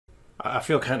I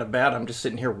feel kind of bad. I'm just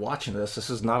sitting here watching this.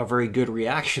 This is not a very good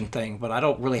reaction thing, but I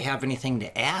don't really have anything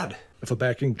to add. If a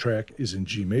backing track is in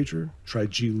G major, try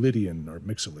G Lydian or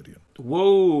Mixolydian.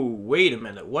 Whoa, wait a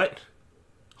minute. What?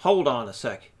 Hold on a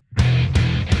sec.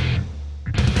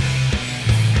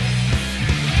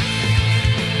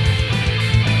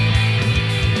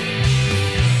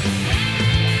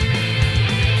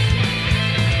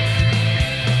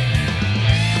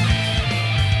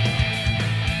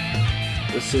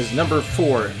 This is number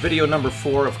 4, video number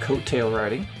 4 of Coattail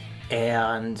Riding,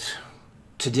 and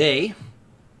today,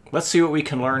 let's see what we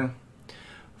can learn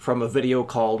from a video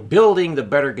called Building the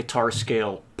Better Guitar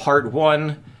Scale, Part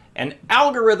 1, an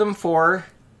algorithm for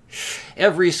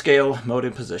every scale, mode,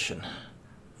 and position.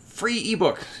 Free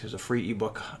ebook. There's a free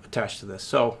ebook attached to this.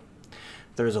 So,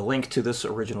 there's a link to this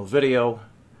original video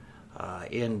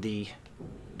in the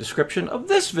description of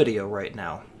this video right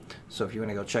now. So if you want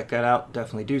to go check that out,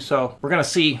 definitely do so. We're going to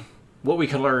see what we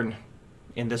can learn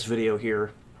in this video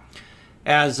here.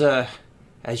 As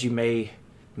you may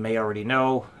already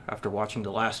know, after watching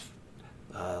the last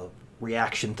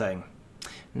reaction thing,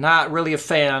 not really a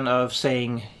fan of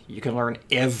saying you can learn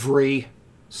every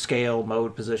scale,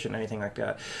 mode, position, anything like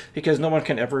that, because no one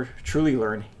can ever truly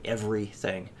learn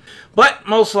everything. But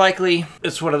most likely,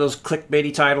 it's one of those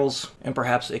clickbaity titles, and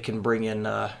perhaps it can bring in,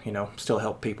 still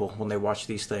help people when they watch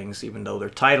these things, even though they're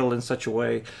titled in such a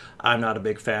way I'm not a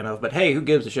big fan of. But hey, who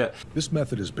gives a shit? This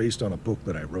method is based on a book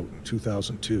that I wrote in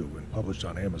 2002 and published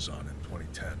on Amazon in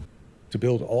 2010. To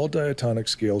build all diatonic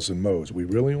scales and modes, we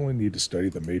really only need to study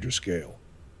the major scale.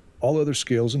 All other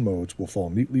scales and modes will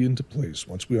fall neatly into place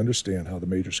once we understand how the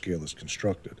major scale is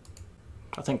constructed.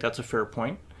 I think that's a fair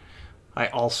point. I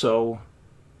also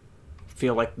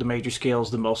feel like the major scale is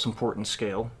the most important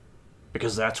scale,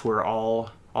 because that's where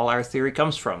all our theory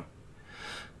comes from.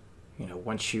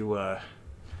 Once you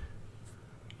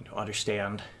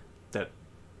understand that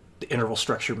the interval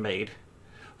structure made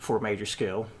for a major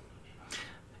scale,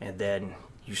 and then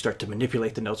you start to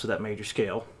manipulate the notes of that major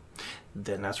scale,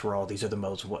 then that's where all these other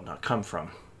modes and whatnot come from.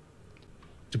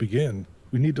 To begin,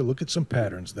 we need to look at some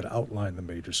patterns that outline the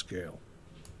major scale.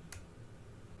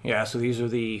 Yeah, so these are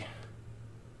the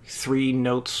 3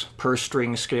 notes per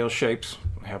string scale shapes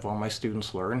I have all my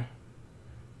students learn.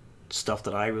 Stuff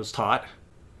that I was taught.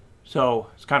 So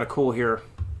it's kind of cool here.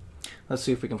 Let's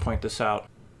see if we can point this out.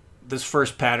 This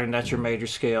first pattern, that's your major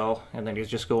scale, and then you're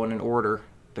just going in order.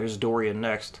 There's Dorian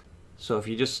next. So if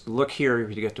you just look here,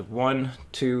 you get to 1,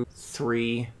 2,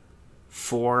 3,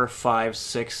 4, 5,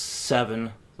 6,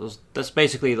 7. That's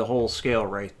basically the whole scale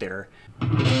right there. You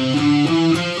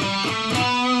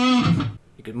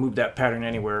could move that pattern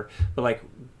anywhere. But like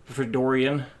for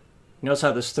Dorian, notice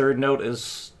how this third note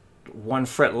is 1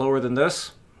 fret lower than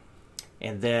this?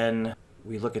 And then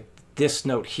we look at this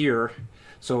note here.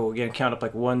 So again, count up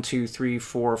like 1, 2, 3,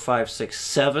 4, 5, 6,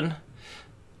 7.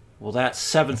 Well, that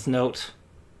 7th note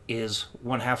is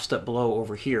 1/2 step below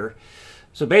over here.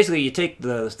 So basically you take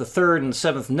the 3rd and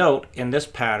 7th note in this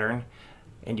pattern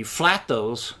and you flat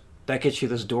those. That gets you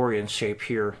this Dorian shape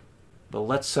here. But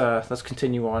let's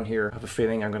continue on here. I have a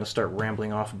feeling I'm going to start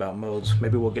rambling off about modes.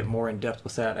 Maybe we'll get more in depth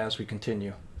with that as we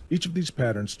continue. Each of these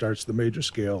patterns starts the major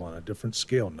scale on a different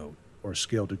scale note or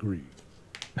scale degree.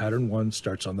 Pattern 1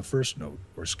 starts on the 1st note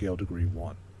or scale degree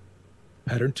 1.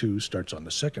 Pattern 2 starts on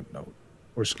the 2nd note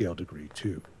or scale degree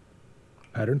 2.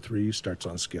 Pattern 3 starts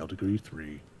on scale degree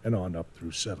 3 and on up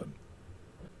through 7.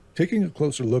 Taking a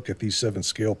closer look at these 7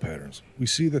 scale patterns, we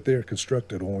see that they are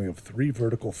constructed only of 3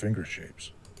 vertical finger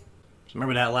shapes.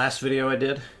 Remember that last video I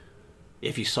did?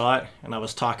 If you saw it, and I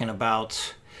was talking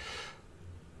about,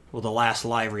 well, the last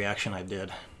live reaction I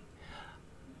did.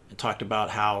 I talked about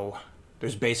how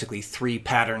there's basically 3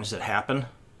 patterns that happen.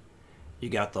 You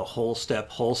got the whole step.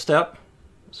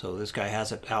 So this guy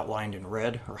has it outlined in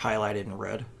red or highlighted in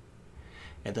red.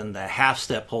 And then the half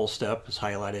step, whole step is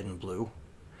highlighted in blue.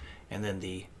 And then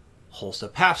the whole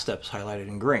step, half step is highlighted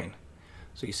in green.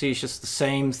 So you see it's just the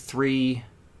same 3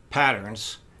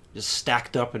 patterns just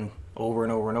stacked up and over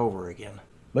and over again.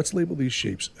 Let's label these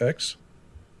shapes X,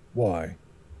 Y,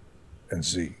 and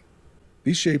Z.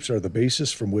 These shapes are the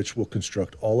basis from which we'll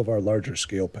construct all of our larger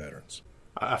scale patterns.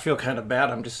 I feel kind of bad.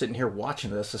 I'm just sitting here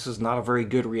watching this. This is not a very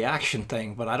good reaction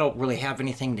thing, but I don't really have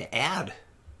anything to add.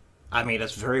 I mean,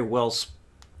 it's very well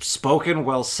spoken,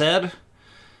 well said.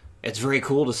 It's very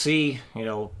cool to see,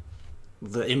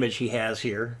 the image he has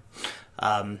here.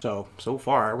 So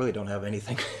far, I really don't have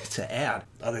anything to add,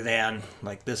 other than,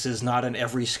 like, this is not an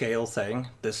every scale thing.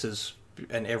 This is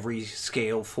an every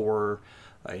scale for,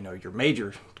 your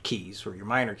major keys or your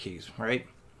minor keys, right?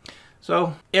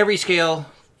 So every scale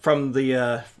from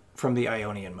the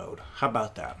Ionian mode. How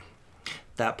about that?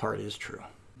 That part is true.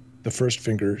 The first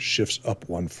finger shifts up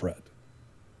 1 fret.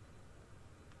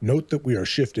 Note that we are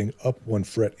shifting up 1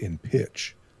 fret in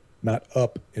pitch, not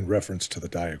up in reference to the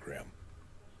diagram.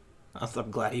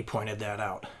 I'm glad he pointed that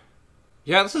out.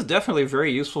 Yeah, this is definitely a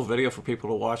very useful video for people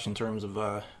to watch in terms of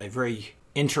a very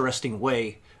interesting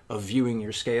way of viewing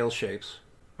your scale shapes.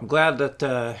 I'm glad that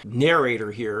the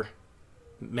narrator here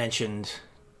mentioned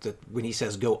that when he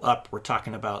says go up, we're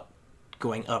talking about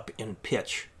going up in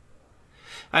pitch.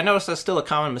 I notice that's still a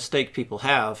common mistake people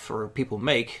have, or people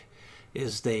make,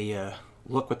 is they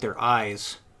look with their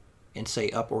eyes and say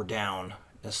up or down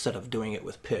instead of doing it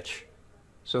with pitch.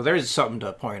 So there's something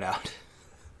to point out.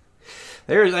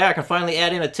 I can finally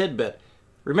add in a tidbit.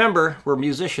 Remember, we're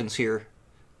musicians here.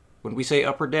 When we say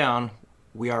up or down,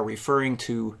 we are referring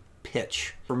to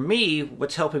pitch. For me,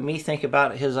 what's helping me think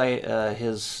about his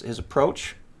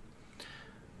approach,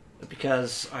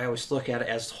 because I always look at it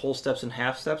as whole steps and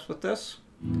half steps with this,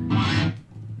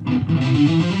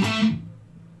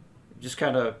 just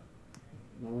kind of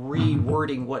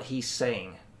rewording what he's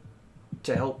saying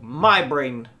to help my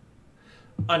brain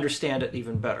understand it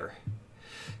even better.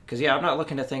 Because, yeah, I'm not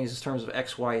looking at things in terms of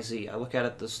X, Y, Z. I look at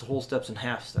it as whole steps and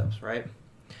half steps, right?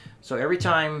 So every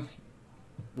time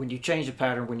when you change the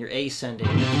pattern, when you're ascending,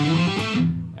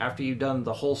 after you've done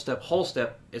the whole step,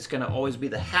 it's going to always be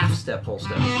the half step, whole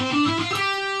step.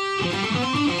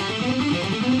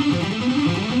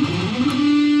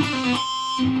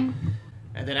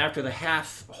 And then after the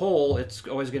half whole, it's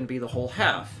always going to be the whole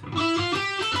half.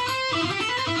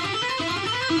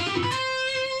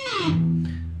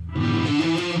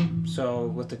 So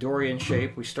with the Dorian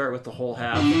shape, we start with the whole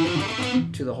half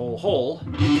to the whole whole.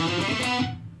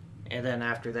 And then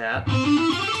after that,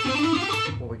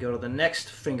 when we go to the next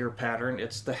finger pattern,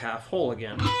 it's the half whole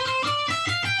again.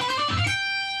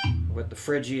 With the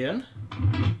Phrygian,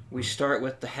 we start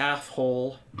with the half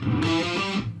whole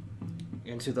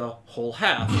into the whole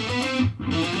half.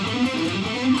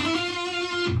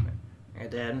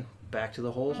 And then back to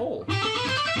the whole whole.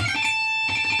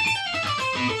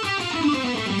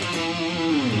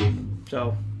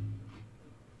 So,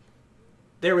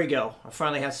 there we go. I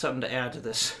finally had something to add to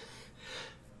this.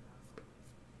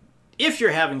 If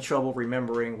you're having trouble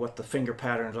remembering what the finger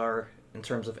patterns are in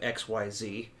terms of X, Y,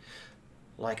 Z,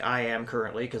 like I am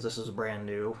currently, because this is brand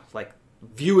new, like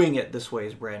viewing it this way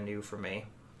is brand new for me,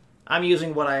 I'm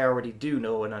using what I already do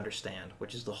know and understand,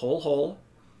 which is the whole whole,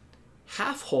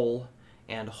 half whole,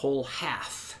 and whole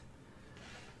half.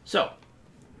 So,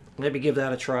 maybe give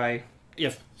that a try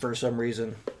if for some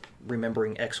reason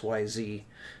remembering X, Y, Z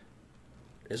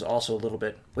is also a little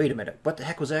bit, wait a minute, what the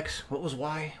heck was X? What was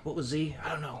Y? What was Z? I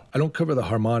don't know. I don't cover the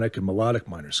harmonic and melodic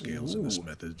minor scales in this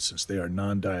method since they are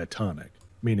non-diatonic,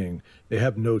 meaning they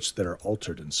have notes that are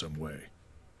altered in some way.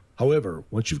 However,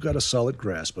 once you've got a solid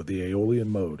grasp of the Aeolian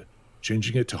mode,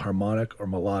 changing it to harmonic or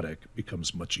melodic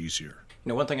becomes much easier. You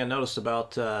know, one thing I noticed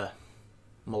about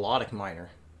melodic minor,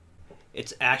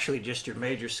 it's actually just your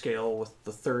major scale with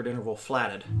the third interval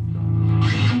flatted.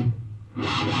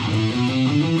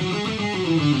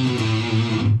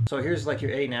 So here's like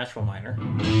your A natural minor.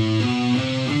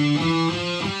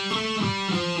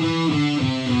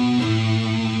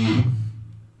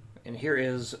 And here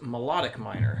is melodic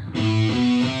minor.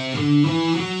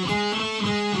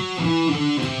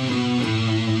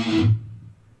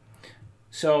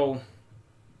 So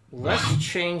let's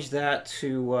change that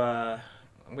to, I'm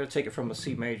going to take it from a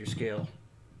C major scale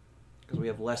because we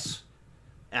have less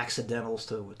accidentals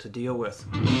to deal with.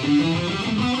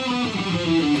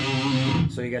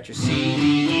 So you got your C,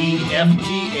 D, E, F, G,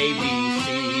 A, B,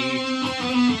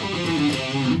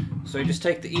 C. So you just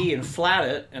take the E and flat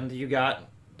it, and you got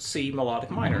C melodic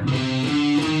minor.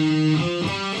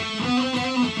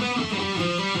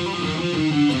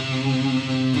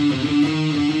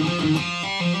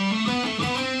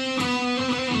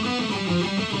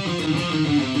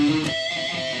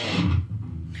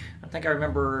 I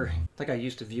think I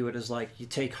used to view it as like you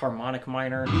take harmonic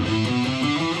minor.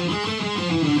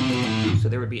 So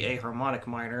there would be A harmonic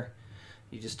minor.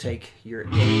 You just take your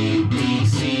A, B,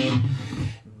 C,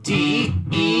 D,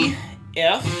 E,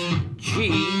 F,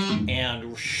 G,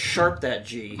 and sharp that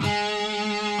G.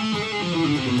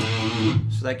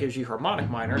 So that gives you harmonic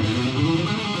minor.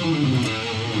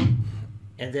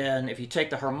 And then if you take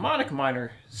the harmonic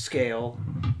minor scale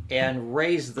and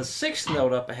raise the sixth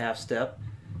note up a half step,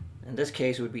 in this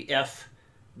case it would be F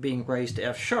being raised to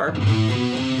F sharp.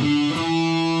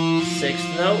 Sixth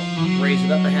note, raise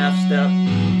it up a half step,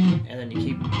 and then you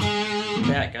keep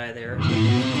that guy there.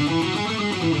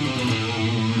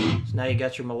 So now you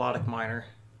got your melodic minor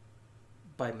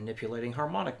by manipulating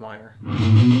harmonic minor.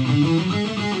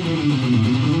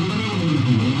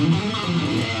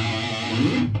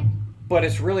 But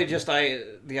it's really just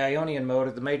the Ionian mode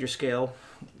of the major scale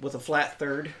with a flat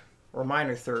third or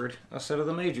minor third instead of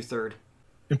the major third.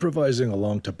 Improvising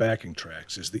along to backing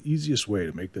tracks is the easiest way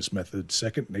to make this method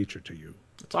second nature to you.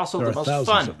 It's also There the are most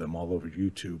thousands fun. of them all over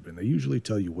YouTube, and they usually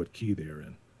tell you what key they are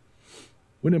in.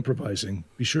 When improvising,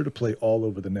 be sure to play all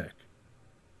over the neck.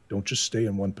 Don't just stay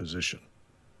in one position.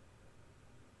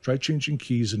 Try changing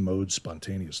keys and modes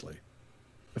spontaneously.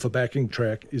 If a backing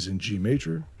track is in G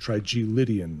major, try G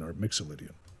Lydian or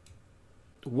Mixolydian.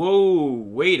 Whoa,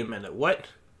 wait a minute, what?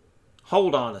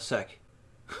 Hold on a sec.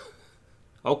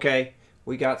 Okay,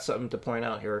 we got something to point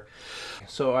out here.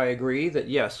 So I agree that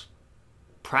yes,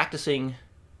 practicing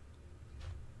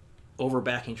over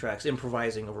backing tracks,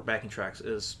 improvising over backing tracks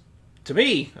is, to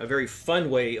me, a very fun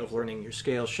way of learning your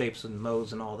scales, shapes, and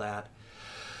modes and all that.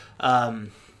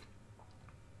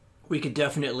 We could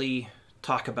definitely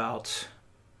talk about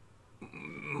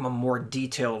a more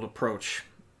detailed approach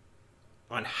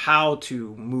on how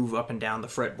to move up and down the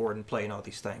fretboard and play and all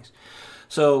these things.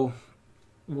 So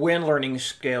when learning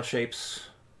scale shapes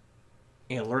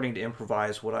and learning to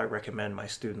improvise, what I recommend my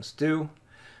students do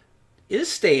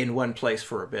is stay in one place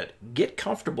for a bit. Get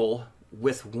comfortable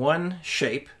with one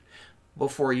shape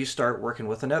before you start working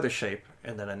with another shape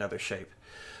and then another shape.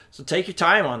 So take your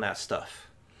time on that stuff.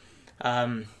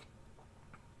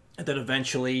 And then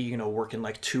eventually, you know, working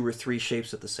like 2 or 3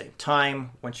 shapes at the same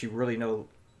time. Once you really know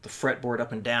the fretboard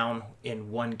up and down in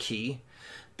one key,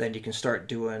 then you can start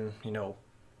doing, you know,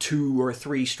 2 or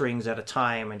 3 strings at a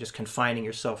time and just confining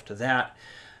yourself to that.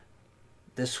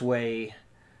 This way,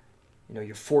 you know,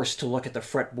 you're forced to look at the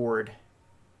fretboard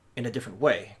in a different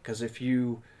way. Because if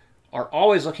you are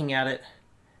always looking at it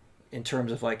in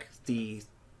terms of like the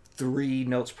 3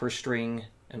 notes per string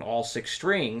and all 6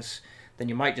 strings, then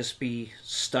you might just be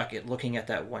stuck at looking at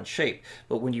that one shape.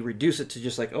 But when you reduce it to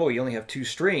just like, oh, you only have 2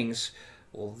 strings,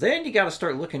 well, then you got to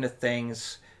start looking at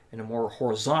things in a more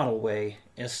horizontal way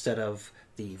instead of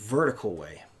the vertical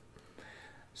way.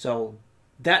 So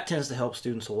that tends to help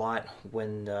students a lot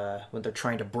when they're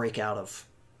trying to break out of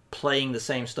playing the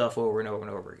same stuff over and over and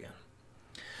over again.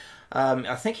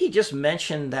 I think he just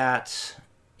mentioned that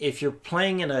if you're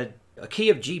playing in a key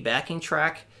of G backing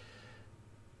track,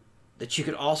 that you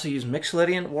could also use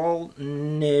Mixolydian. Well,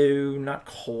 no, not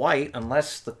quite,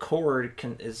 unless the chord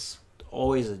is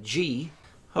always a G.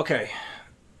 Okay,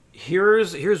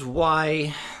 here's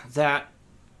why that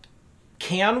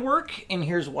can work, and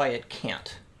here's why it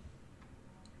can't.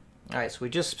 All right, so we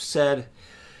just said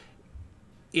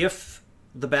if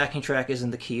the backing track is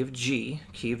in the key of G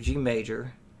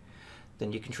major,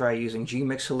 then you can try using G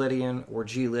Mixolydian or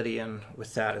G Lydian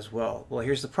with that as well. Well,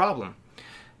 here's the problem.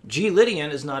 G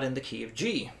Lydian is not in the key of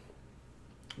G.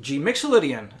 G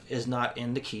Mixolydian is not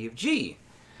in the key of G.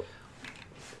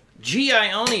 G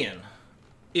Ionian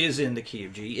is in the key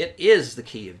of G. It is the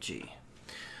key of G.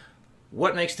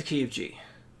 What makes the key of G?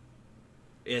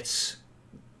 It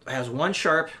has one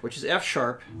sharp, which is F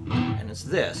sharp, and it's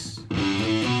this.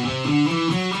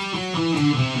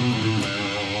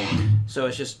 So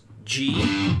it's just G,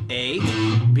 A,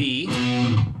 B,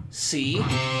 C,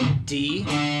 D,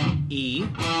 E,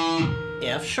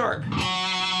 F sharp.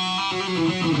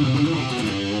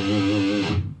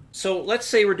 So let's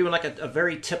say we're doing like a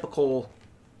very typical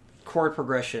chord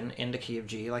progression in the key of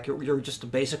G, like you're just a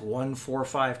basic 1, 4,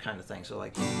 5 kind of thing. So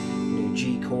like new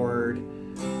G chord,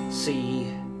 C,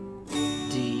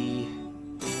 D,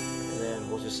 and then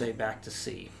we'll just say back to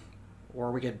C.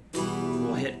 Or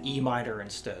we'll hit E minor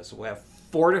instead. So we have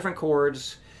 4 different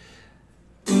chords.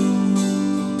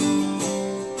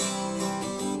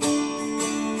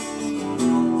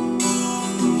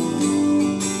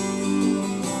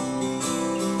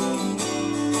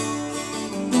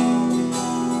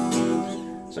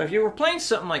 So if you were playing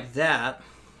something like that,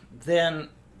 then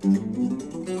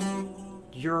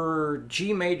your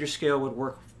G major scale would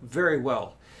work very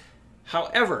well.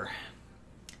 However,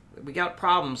 we got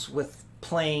problems with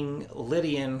playing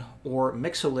Lydian or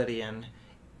Mixolydian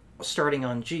starting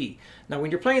on G. Now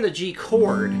when you're playing the G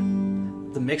chord,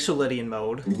 the Mixolydian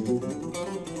mode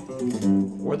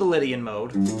or the Lydian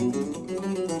mode,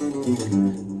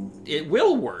 it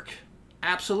will work,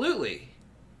 absolutely.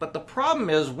 But the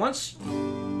problem is once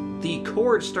the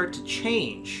chords start to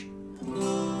change,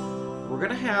 we're going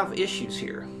to have issues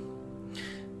here.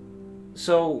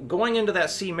 So going into that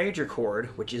C major chord,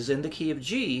 which is in the key of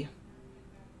G,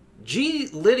 G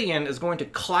Lydian is going to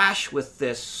clash with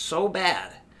this so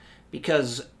bad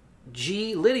because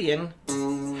G Lydian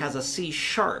has a C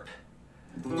sharp.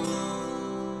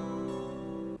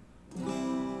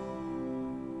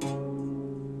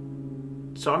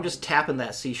 So I'm just tapping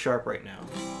that C sharp right now.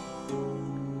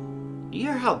 You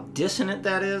hear how dissonant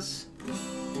that is?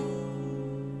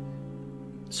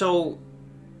 So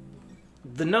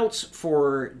the notes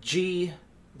for G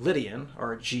Lydian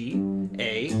are G,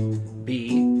 A,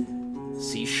 B,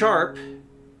 C sharp,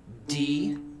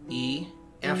 D, E,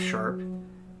 F sharp,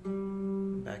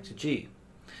 back to G.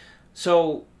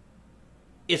 So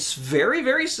it's very,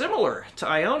 very similar to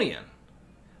Ionian,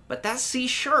 but that C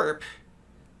sharp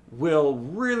will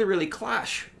really, really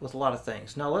clash with a lot of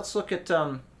things. Now let's look at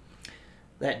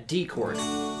that D chord.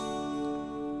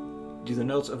 Do the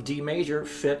notes of D major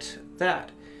fit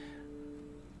that?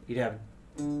 You'd have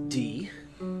D,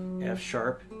 F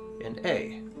sharp, and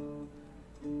A.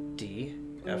 D,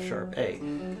 F sharp, A.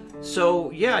 So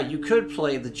yeah, you could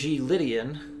play the G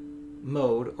Lydian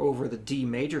mode over the D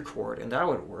major chord, and that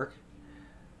would work.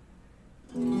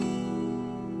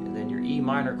 And then your E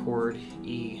minor chord,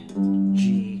 E,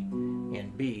 G,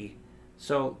 and B.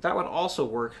 So that would also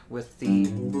work with the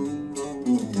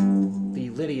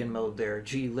Lydian mode there,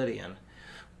 G Lydian.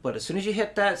 But as soon as you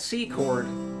hit that C chord,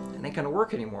 it ain't going to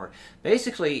work anymore.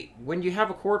 Basically, when you have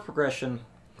a chord progression,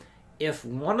 if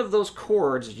one of those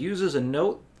chords uses a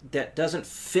note that doesn't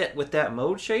fit with that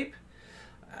mode shape,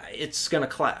 it's going to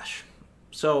clash.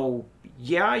 So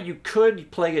yeah, you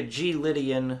could play a G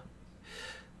Lydian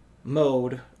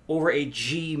mode over a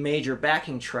G major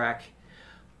backing track,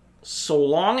 so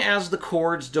long as the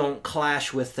chords don't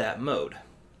clash with that mode.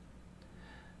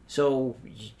 So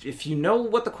if you know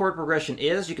what the chord progression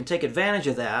is, you can take advantage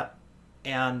of that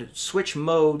and switch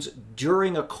modes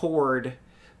during a chord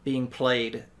being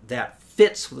played that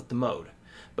fits with the mode.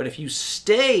 But if you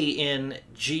stay in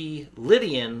G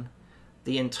Lydian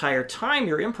the entire time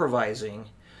you're improvising,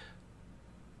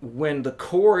 when the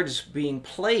chords being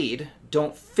played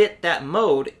don't fit that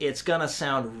mode, it's gonna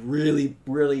sound really,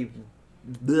 really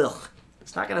ugh.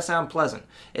 It's not gonna sound pleasant.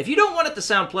 If you don't want it to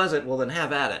sound pleasant, well then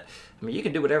have at it. I mean, you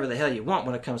can do whatever the hell you want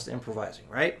when it comes to improvising,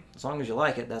 right? As long as you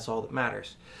like it, that's all that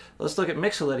matters. Let's look at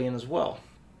Mixolydian as well.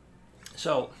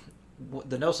 So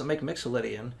the notes that make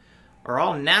Mixolydian are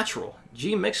all natural.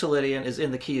 G Mixolydian is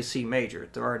in the key of C major.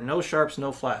 There are no sharps,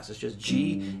 no flats. It's just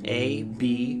G, A,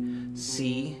 B,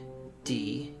 C,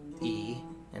 D, E,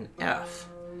 and F.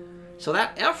 So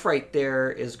that F right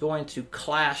there is going to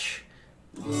clash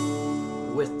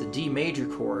with the D major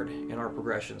chord in our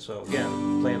progression. So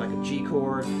again, playing like a G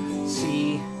chord,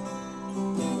 C,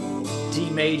 D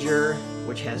major,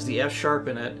 which has the F sharp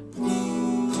in it,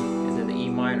 and then the E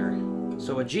minor.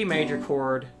 So a G major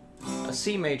chord, a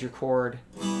C major chord,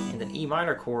 and an E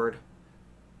minor chord,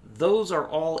 those are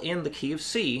all in the key of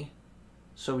C.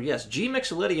 So yes, G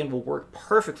Mixolydian will work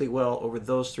perfectly well over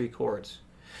those three chords.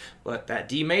 But that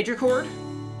D major chord,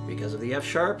 because of the F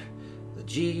sharp, the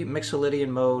G Mixolydian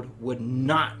mode would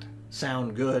not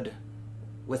sound good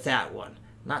with that one.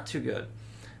 Not too good.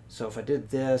 So if I did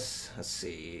this, let's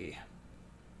see.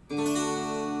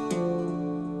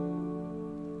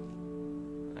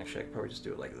 Actually, I could probably just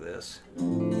do it like this.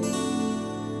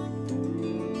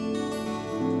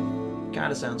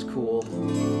 Kind of sounds cool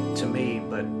to me,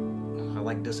 but I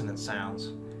like dissonant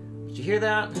sounds. Did you hear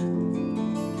that?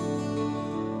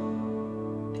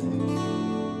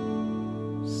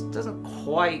 This doesn't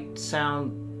quite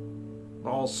sound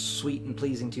all sweet and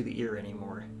pleasing to the ear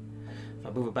anymore. If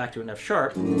I move it back to an F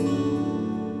sharp,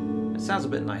 it sounds a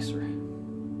bit nicer.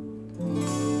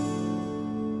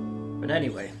 But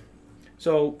anyway,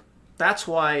 so that's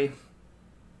why,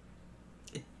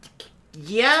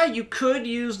 yeah, you could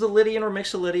use the Lydian or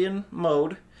Mixolydian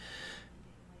mode,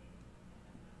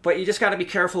 but you just got to be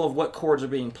careful of what chords are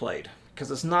being played, because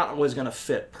it's not always going to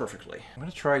fit perfectly. I'm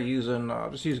going to try using,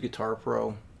 just use Guitar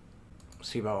Pro,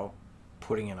 see about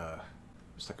putting in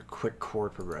just like a quick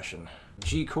chord progression.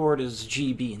 G chord is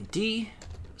G, B, and D.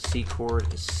 C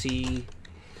chord is C,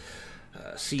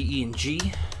 C, E, and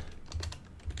G.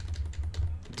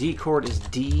 D chord is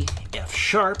D, F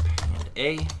sharp, and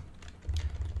A.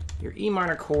 Your E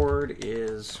minor chord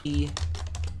is E,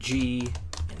 G,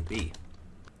 and B.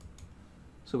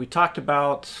 So we talked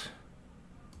about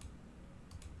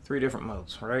 3 different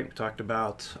modes, right? We talked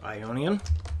about Ionian.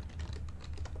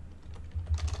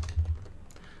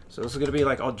 So this is going to be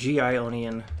like all G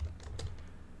Ionian.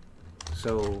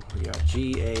 So we got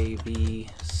G, A, B,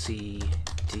 C,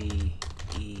 D,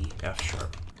 E, F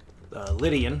sharp.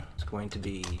 Lydian is going to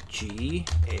be G,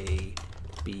 A,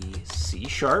 B, C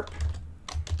sharp,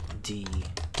 D,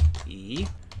 E,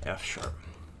 F sharp.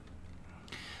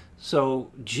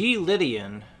 So G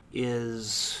Lydian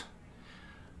is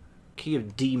key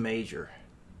of D major.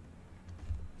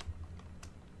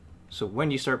 So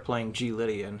when you start playing G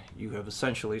Lydian, you have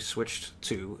essentially switched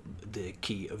to the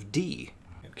key of D.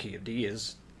 And key of D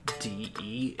is D,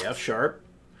 E, F sharp,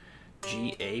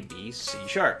 G, A, B, C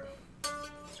sharp.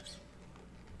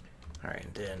 Alright,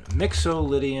 and then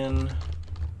Mixolydian,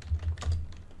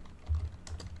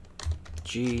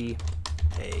 G,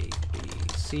 A, B,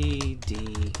 C,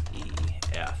 D, E,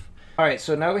 F. Alright,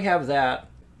 so now we have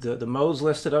that. The modes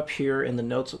listed up here and the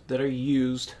notes that are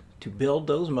used to build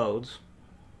those modes.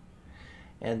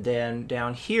 And then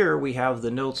down here we have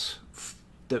the notes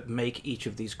that make each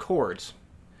of these chords.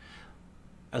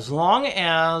 As long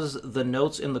as the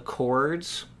notes in the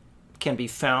chords can be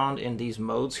found in these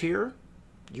modes here,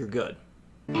 you're good.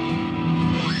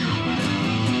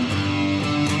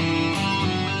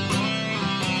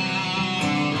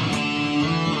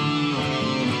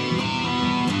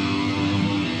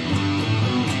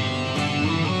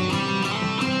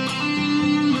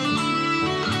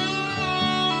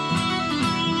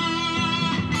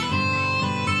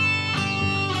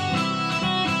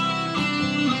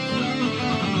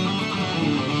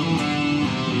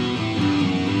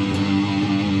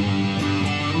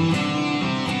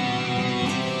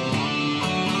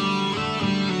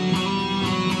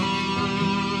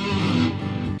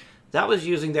 That was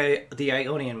using the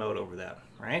Ionian mode over that,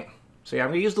 right? So yeah, I'm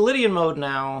going to use the Lydian mode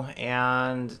now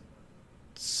and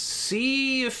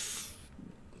see if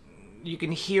you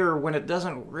can hear when it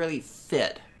doesn't really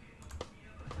fit.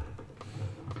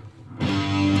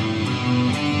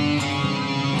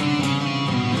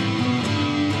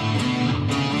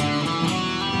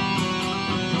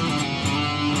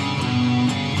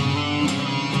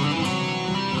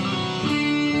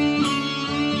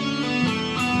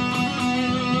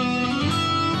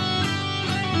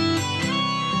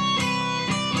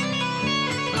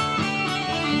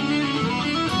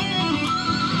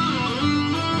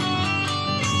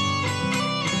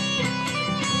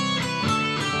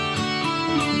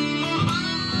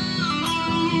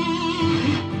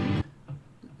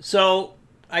 So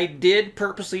I did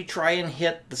purposely try and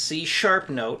hit the C sharp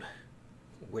note,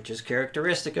 which is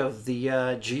characteristic of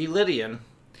the G Lydian.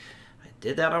 I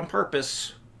did that on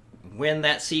purpose when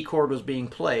that C chord was being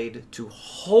played to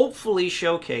hopefully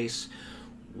showcase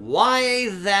why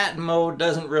that mode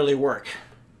doesn't really work.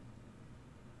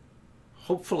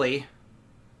 Hopefully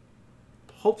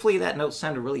that note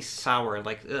sounded really sour,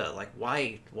 like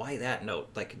why that note?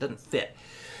 Like it doesn't fit.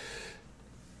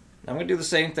 I'm going to do the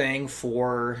same thing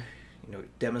for,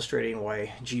 demonstrating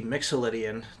why G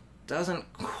Mixolydian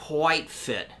doesn't quite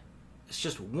fit. It's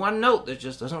just one note that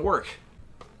just doesn't work.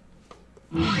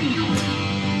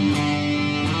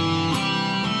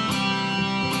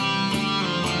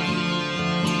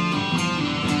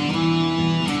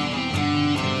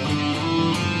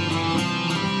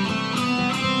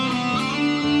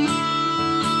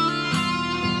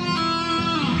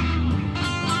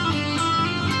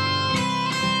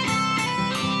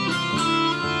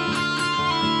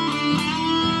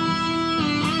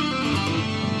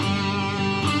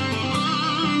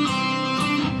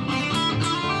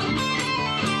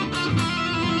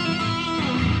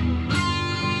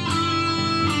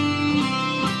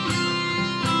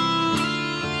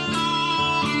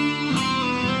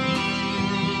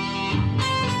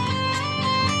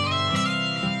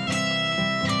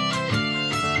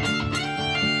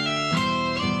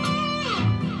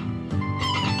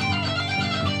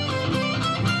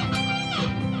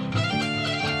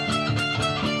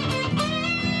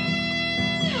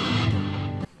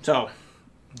 So,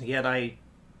 again, I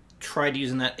tried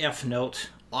using that F note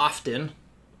often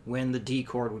when the D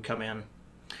chord would come in.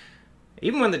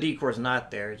 Even when the D chord's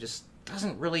not there, it just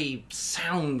doesn't really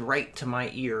sound right to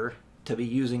my ear to be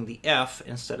using the F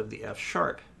instead of the F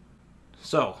sharp.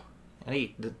 So,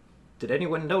 did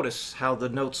anyone notice how the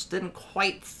notes didn't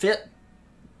quite fit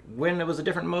when it was a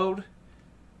different mode?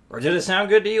 Or did it sound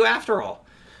good to you after all?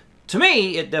 To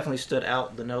me, it definitely stood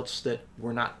out, the notes that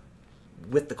were not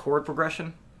with the chord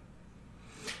progression.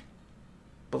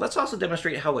 But let's also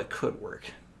demonstrate how it could work.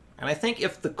 And I think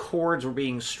if the chords were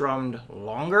being strummed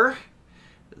longer,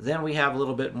 then we have a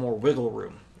little bit more wiggle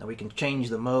room. And we can change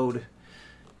the mode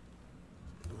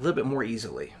a little bit more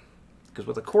easily. Because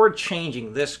with a chord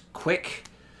changing this quick,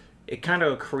 it kind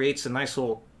of creates a nice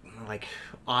little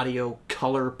audio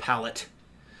color palette.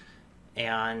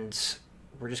 And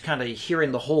we're just kind of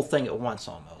hearing the whole thing at once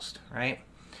almost, right?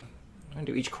 I'm going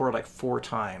to do each chord 4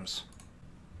 times.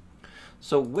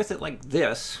 So with it like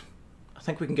this, I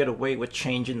think we can get away with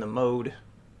changing the mode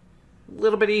a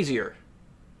little bit easier.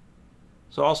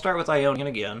 So I'll start with Ionian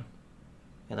again,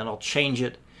 and then I'll change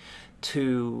it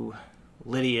to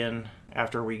Lydian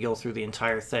after we go through the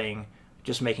entire thing,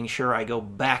 just making sure I go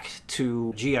back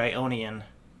to G Ionian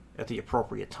at the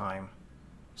appropriate time.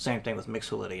 Same thing with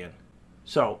Mixolydian.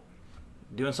 So,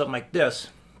 doing something like this,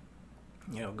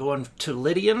 going to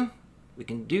Lydian, we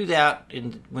can do that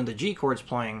when the G chord's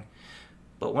playing,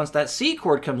 but once that C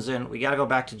chord comes in, we gotta go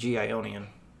back to G Ionian,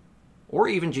 or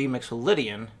even G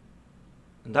Mixolydian,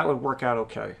 and that would work out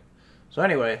okay. So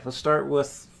anyway, let's start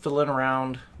with fiddling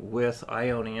around with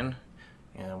Ionian,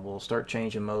 and we'll start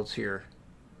changing modes here.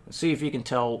 And see if you can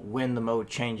tell when the mode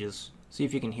changes. See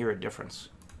if you can hear a difference.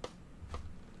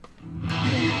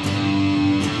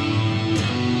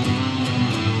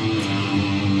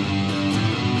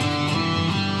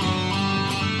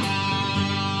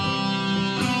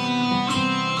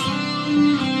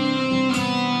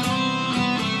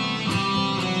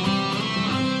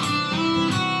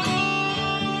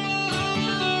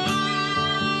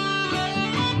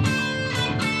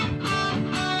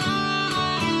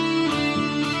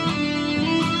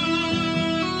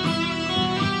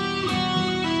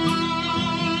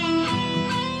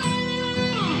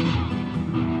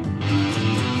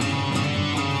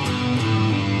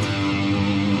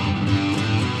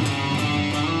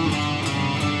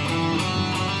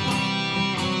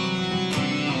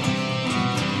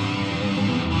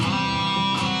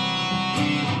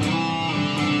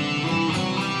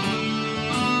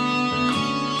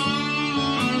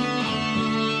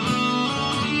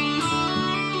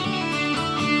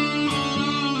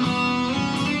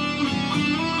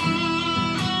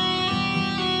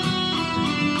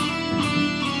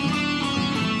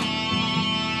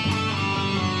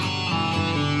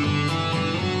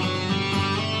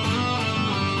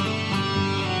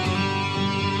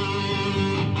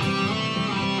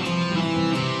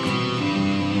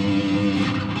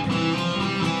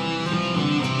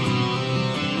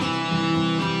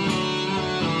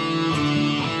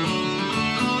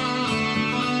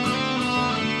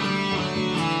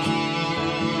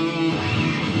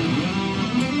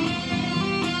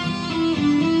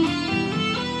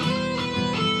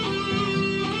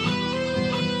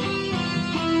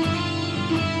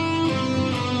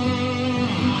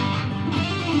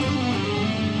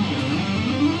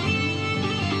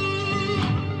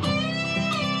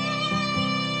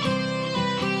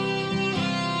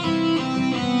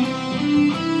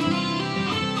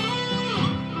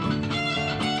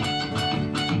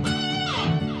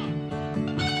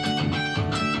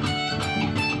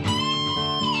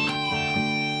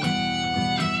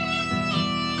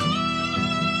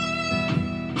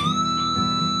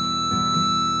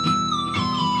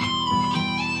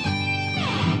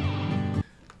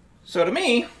 So to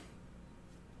me,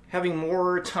 having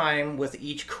more time with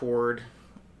each chord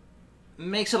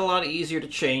makes it a lot easier to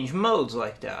change modes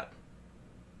like that.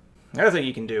 The other thing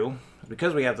you can do,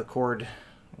 because we have the chord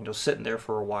sitting there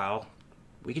for a while,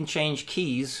 we can change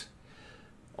keys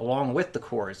along with the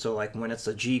chord. So like when it's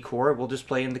a G chord, we'll just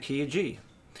play in the key of G.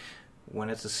 When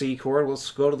it's a C chord, we'll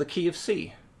go to the key of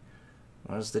C.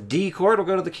 When it's the D chord, we'll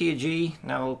go to the key of G.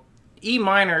 Now, E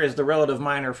minor is the relative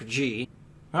minor for G.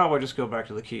 Oh, we'll just go back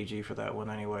to the key of G for that one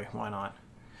anyway. Why not?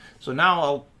 So now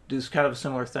I'll do kind of a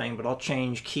similar thing, but I'll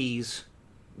change keys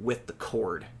with the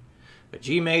chord. But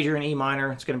G major and E minor,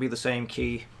 it's going to be the same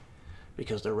key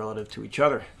because they're relative to each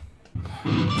other.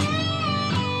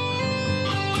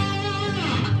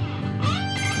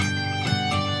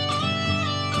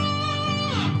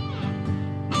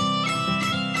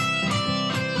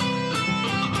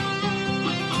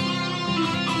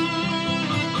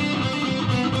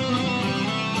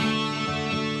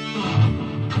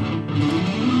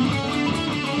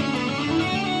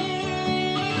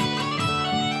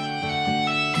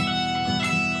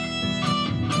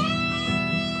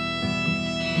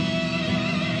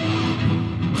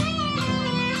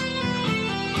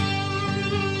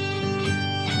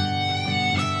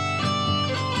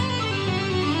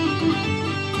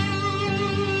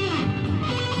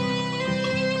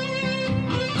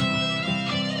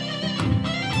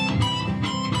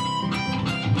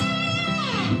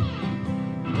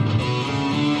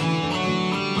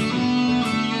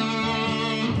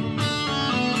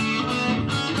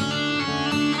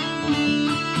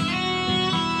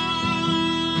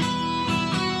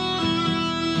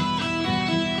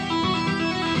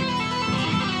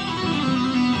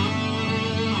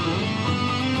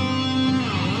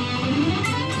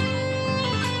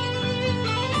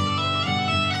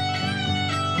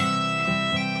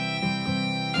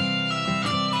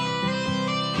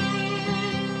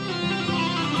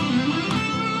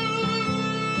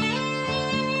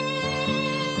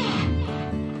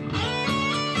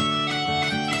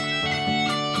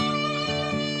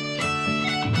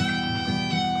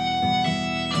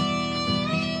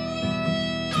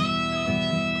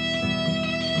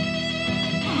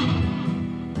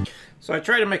 So I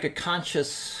try to make a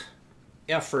conscious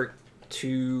effort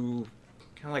to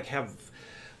kind of like have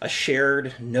a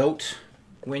shared note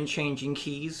when changing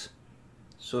keys,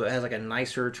 so it has like a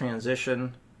nicer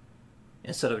transition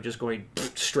instead of just going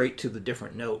straight to the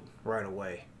different note right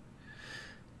away.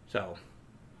 So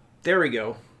there we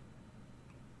go.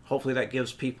 Hopefully that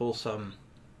gives people some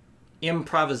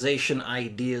improvisation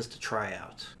ideas to try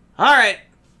out. All right,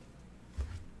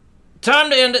 time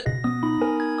to end it.